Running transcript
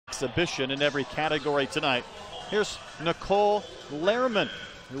exhibition in every category tonight. Here's Nicole Lehrmann,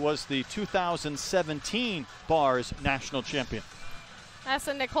 who was the 2017 bars national champion. Yes,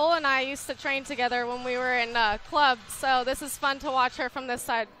 and Nicole and I used to train together when we were in club, so this is fun to watch her from this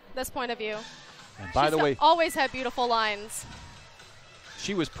side, this point of view. And by the way, always had beautiful lines.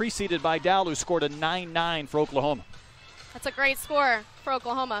 She was preceded by Dowell, who scored a 9-9 for Oklahoma. That's a great score for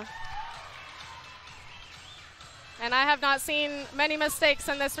Oklahoma. And I have not seen many mistakes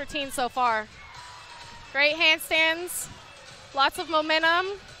in this routine so far. Great handstands, lots of momentum,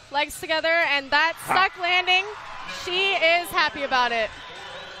 legs together, and that stuck landing, she is happy about it.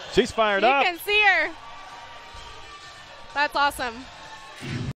 She's fired up. You can see her. That's awesome.